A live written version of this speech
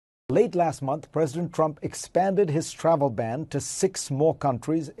Late last month, President Trump expanded his travel ban to 6 more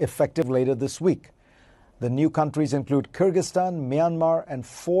countries, effective later this week. The new countries include Kyrgyzstan, Myanmar, and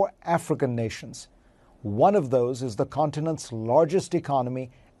 4 African nations. One of those is the continent's largest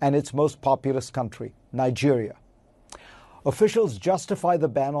economy and its most populous country, Nigeria. Officials justify the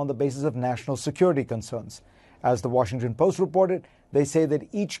ban on the basis of national security concerns. As the Washington Post reported, they say that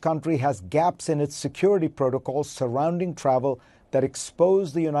each country has gaps in its security protocols surrounding travel that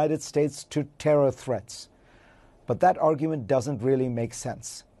expose the United States to terror threats. But that argument doesn't really make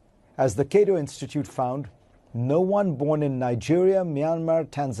sense. As the Cato Institute found, no one born in Nigeria, Myanmar,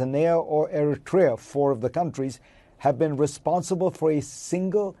 Tanzania, or Eritrea, 4 of the countries, have been responsible for a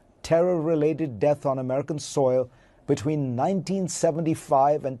single terror-related death on American soil between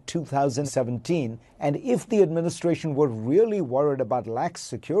 1975 and 2017. And if the administration were really worried about lax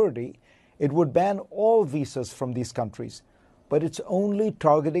security, it would ban all visas from these countries. But it's only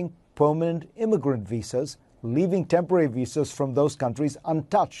targeting permanent immigrant visas, leaving temporary visas from those countries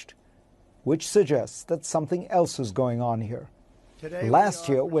untouched, which suggests that something else is going on here. Last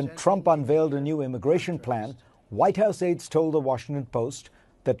year, when Trump unveiled a new immigration plan, White House aides told the Washington Post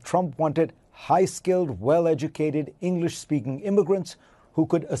that Trump wanted high-skilled, well-educated, English-speaking immigrants who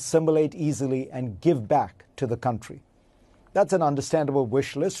could assimilate easily and give back to the country. That's an understandable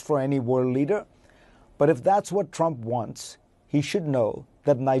wish list for any world leader. But if that's what Trump wants, he should know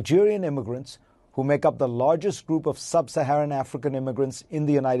that Nigerian immigrants, who make up the largest group of sub-Saharan African immigrants in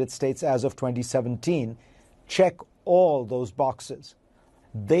the United States as of 2017, check all those boxes.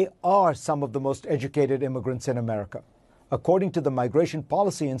 They are some of the most educated immigrants in America. According to the Migration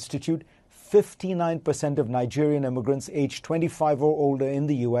Policy Institute, 59% of Nigerian immigrants aged 25 or older in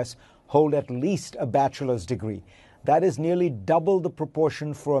the U.S. hold at least a bachelor's degree. That is nearly double the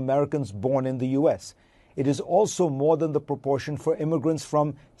proportion for Americans born in the U.S. It is also more than the proportion for immigrants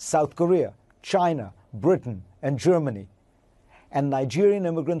from South Korea, China, Britain, and Germany. And Nigerian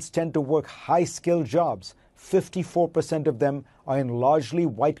immigrants tend to work high-skilled jobs. 54% of them are in largely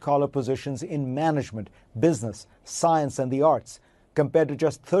white-collar positions in management, business, science, and the arts, compared to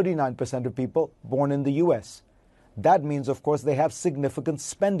just 39% of people born in the U.S. That means, of course, they have significant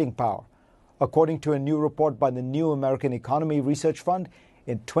spending power. According to a new report by the New American Economy Research Fund,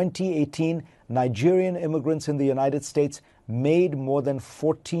 in 2018, Nigerian immigrants in the United States made more than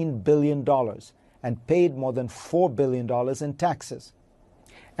 $14 billion and paid more than $4 billion in taxes.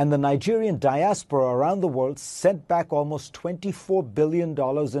 And the Nigerian diaspora around the world sent back almost $24 billion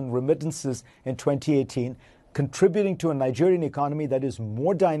in remittances in 2018, contributing to a Nigerian economy that is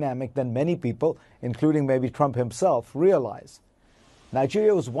more dynamic than many people, including maybe Trump himself, realize.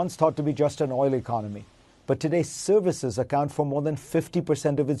 Nigeria was once thought to be just an oil economy, but today services account for more than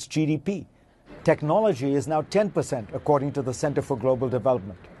 50% of its GDP. Technology is now 10%, according to the Center for Global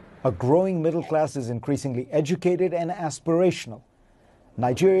Development. A growing middle class is increasingly educated and aspirational.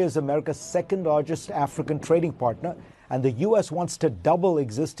 Nigeria is America's second largest African trading partner, and the U.S. wants to double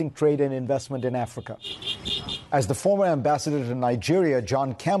existing trade and investment in Africa. As the former ambassador to Nigeria,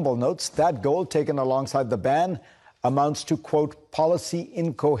 John Campbell, notes, that goal, taken alongside the ban, amounts to, quote, policy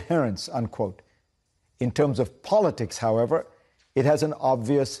incoherence, unquote. In terms of politics, however, it has an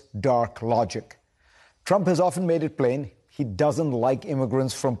obvious dark logic. Trump has often made it plain he doesn't like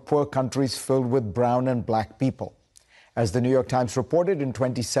immigrants from poor countries filled with brown and black people. As the New York Times reported in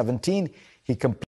 2017, he